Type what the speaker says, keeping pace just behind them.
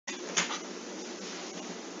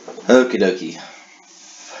Okie dokie.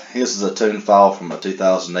 This is a tune file from a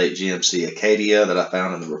 2008 GMC Acadia that I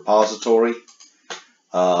found in the repository.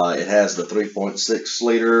 It has the 3.6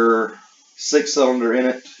 liter 6-cylinder in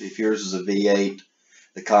it. If yours is a V8,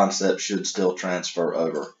 the concept should still transfer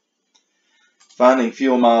over. Finding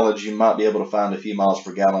fuel mileage, you might be able to find a few miles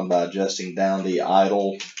per gallon by adjusting down the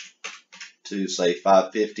idle to say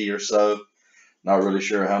 550 or so. Not really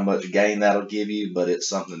sure how much gain that'll give you, but it's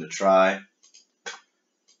something to try.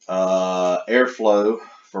 Airflow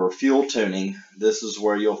for fuel tuning. This is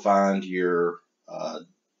where you'll find your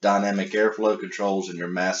dynamic airflow controls and your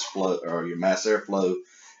mass flow or your mass airflow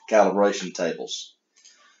calibration tables.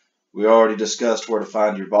 We already discussed where to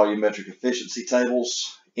find your volumetric efficiency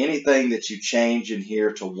tables. Anything that you change in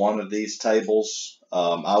here to one of these tables,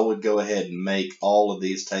 I would go ahead and make all of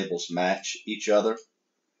these tables match each other.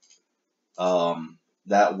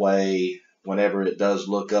 That way, whenever it does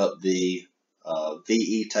look up the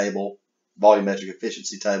VE table, volumetric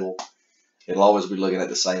efficiency table, it'll always be looking at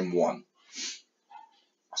the same one.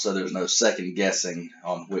 So there's no second guessing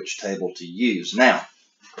on which table to use. Now,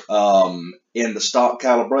 in the stock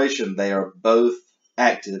calibration, they are both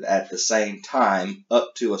active at the same time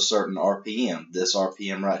up to a certain RPM. This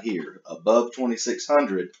RPM right here, above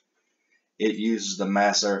 2600, it uses the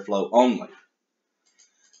mass airflow only,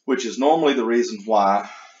 which is normally the reason why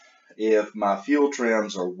if my fuel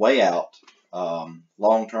trims are way out,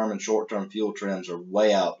 long-term and short-term fuel trims are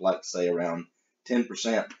way out, like say around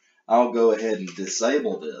 10%, I'll go ahead and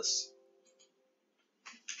disable this,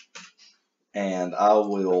 and I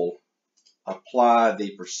will apply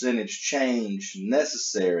the percentage change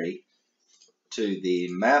necessary to the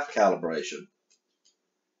math calibration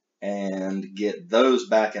and get those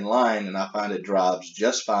back in line, and I find it drives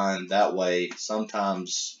just fine that way,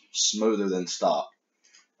 sometimes smoother than stock.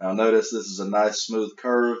 Now notice this is a nice smooth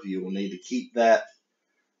curve. You will need to keep that.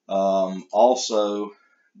 Also,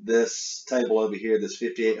 this table over here, this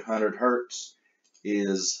 5800 Hertz,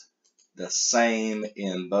 is the same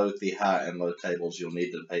in both the high and low tables. You'll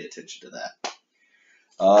need to pay attention to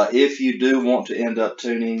that. If you do want to end up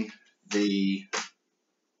tuning the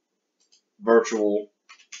virtual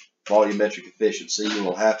volumetric efficiency, you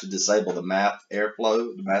will have to disable the mass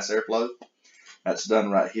airflow. That's done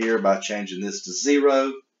right here by changing this to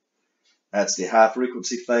 0. That's the high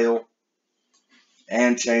frequency fail,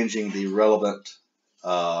 and changing the relevant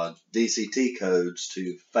DCT codes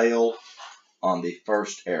to fail on the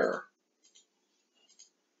first error.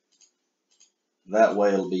 That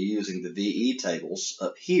way it'll be using the VE tables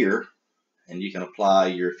up here, and you can apply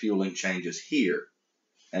your fueling changes here,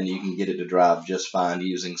 and you can get it to drive just fine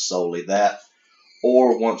using solely that.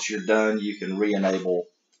 Or once you're done, you can re-enable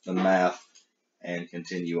the math and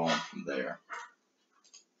continue on from there.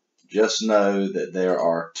 Just know that there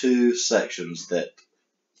are two sections that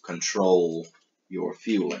control your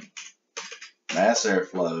fueling: mass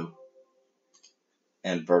airflow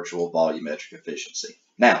and virtual volumetric efficiency.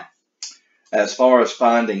 Now, as far as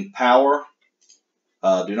finding power,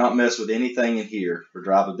 do not mess with anything in here for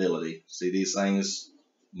drivability. See, these things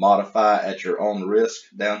modify at your own risk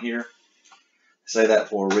down here. I say that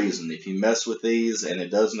for a reason. If you mess with these and it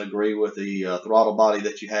doesn't agree with the throttle body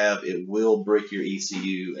that you have, it will brick your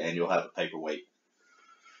ECU and you'll have a paperweight.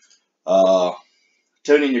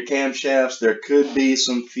 Tuning your camshafts, there could be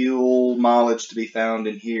some fuel mileage to be found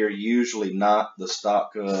in here. Usually not. The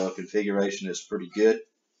stock configuration is pretty good.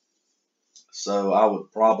 So I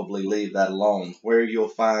would probably leave that alone. Where you'll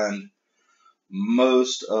find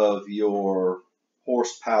most of your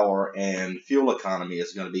horsepower and fuel economy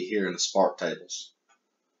is going to be here in the spark tables.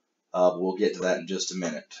 We'll get to that in just a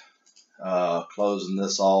minute. Closing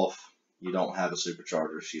this off, you don't have a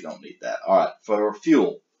supercharger, so you don't need that. Alright, for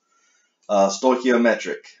fuel,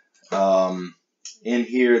 stoichiometric. In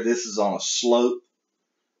here, this is on a slope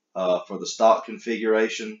for the stock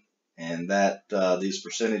configuration, and that these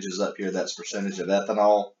percentages up here, that's percentage of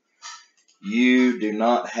ethanol. You do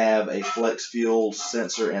not have a flex fuel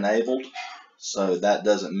sensor enabled, so that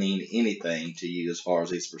doesn't mean anything to you as far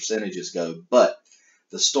as these percentages go, but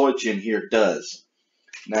the Stoich in here does.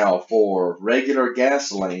 Now, for regular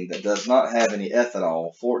gasoline that does not have any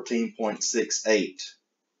ethanol, 14.68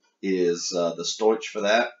 is the Stoich for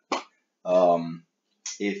that.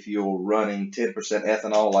 If you're running 10%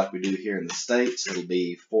 ethanol like we do here in the States, it'll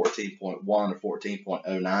be 14.1 or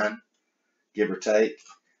 14.09, give or take.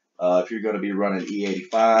 If you're going to be running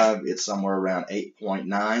E85, it's somewhere around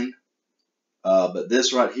 8.9. But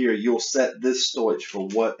this right here, you'll set this Stoich for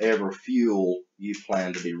whatever fuel you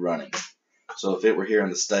plan to be running. So if it were here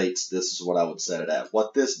in the States, this is what I would set it at.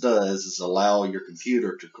 What this does is allow your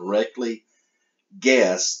computer to correctly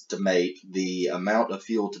guesstimate the amount of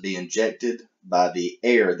fuel to be injected by the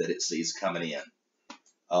air that it sees coming in.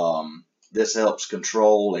 This helps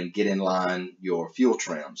control and get in line your fuel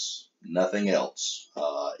trims, nothing else.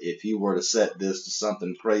 If you were to set this to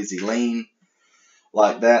something crazy lean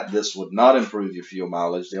like that, this would not improve your fuel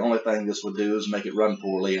mileage. The only thing this would do is make it run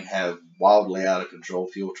poorly and have wildly out of control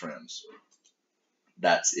fuel trims.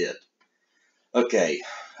 That's it. Okay,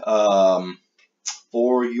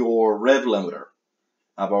 for your rev limiter,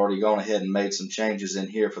 I've already gone ahead and made some changes in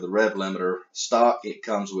here for the rev limiter. Stock, it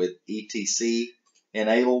comes with ETC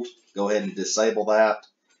enabled. Go ahead and disable that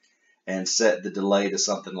and set the delay to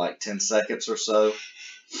something like 10 seconds or so.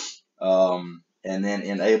 And then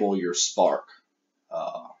enable your spark.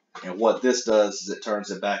 And what this does is it turns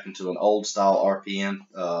it back into an old style RPM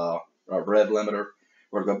rev limiter,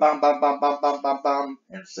 where it go bam, bam, bam, bam, bam, bam, bam,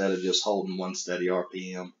 instead of just holding one steady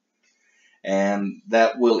RPM. And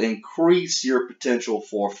that will increase your potential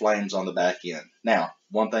for flames on the back end. Now,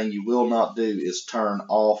 one thing you will not do is turn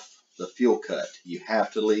off the fuel cut. You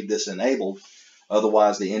have to leave this enabled,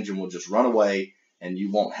 otherwise the engine will just run away and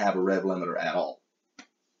you won't have a rev limiter at all.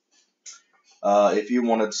 If you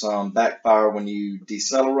wanted some backfire when you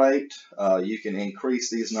decelerate, you can increase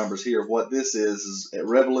these numbers here. What this is at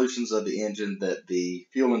revolutions of the engine that the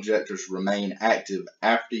fuel injectors remain active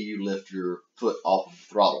after you lift your foot off of the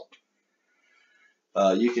throttle.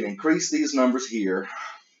 You can increase these numbers here.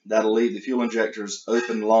 That'll leave the fuel injectors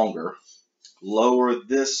open longer. Lower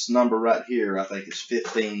this number right here, I think it's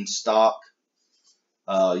 15 stock.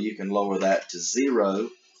 You can lower that to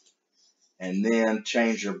 0. And then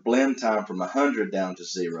change your blend time from 100 down to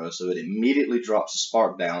 0, so it immediately drops the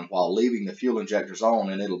spark down while leaving the fuel injectors on,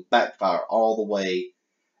 and it'll backfire all the way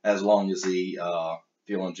as long as the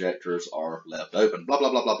fuel injectors are left open. Blah, blah,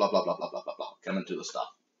 blah, blah, blah, blah, blah, blah, blah, blah, blah, coming to a stop.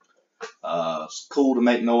 It's cool to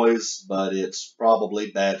make noise, but it's probably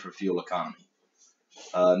bad for fuel economy.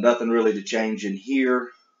 Nothing really to change in here.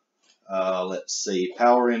 Let's see,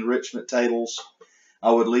 power enrichment tables.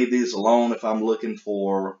 I would leave these alone if I'm looking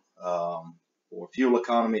for fuel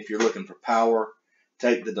economy. If you're looking for power,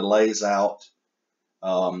 take the delays out.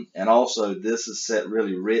 And also, this is set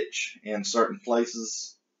really rich in certain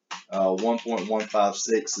places.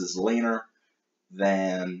 1.156 is leaner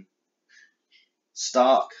than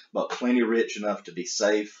stock, but plenty rich enough to be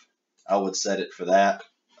safe. I would set it for that.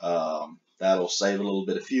 That'll save a little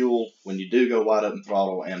bit of fuel when you do go wide open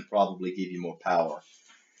throttle and probably give you more power.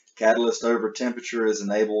 Catalyst over temperature is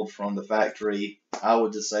enabled from the factory. I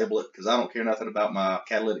would disable it because I don't care nothing about my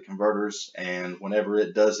catalytic converters, and whenever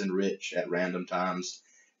it does enrich at random times,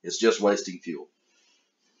 it's just wasting fuel.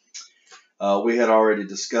 We had already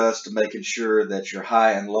discussed making sure that your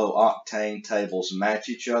high and low octane tables match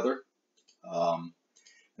each other. And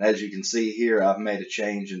as you can see here, I've made a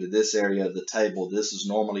change into this area of the table. This is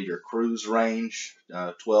normally your cruise range,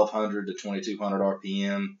 1200 to 2200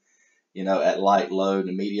 RPM. You know, at light load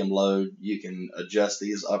and medium load, you can adjust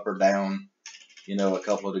these up or down, you know, a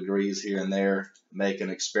couple of degrees here and there, make an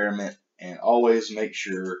experiment, and always make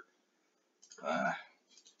sure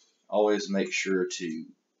to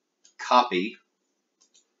copy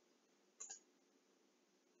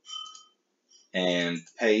and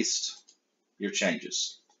paste your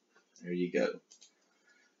changes. There you go.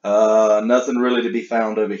 Nothing really to be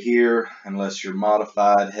found over here unless you're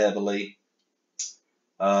modified heavily.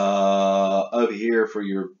 Over here for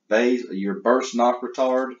your burst knock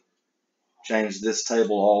retard, change this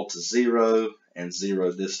table all to 0 and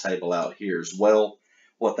 0 this table out here as well.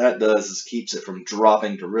 What that does is keeps it from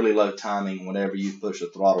dropping to really low timing whenever you push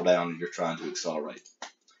the throttle down and you're trying to accelerate.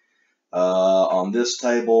 On this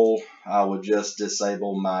table, I would just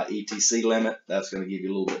disable my ETC limit. That's going to give you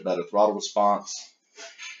a little bit better throttle response.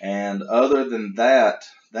 And other than that,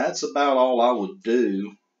 that's about all I would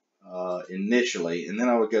do initially, and then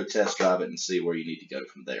I would go test drive it and see where you need to go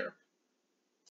from there.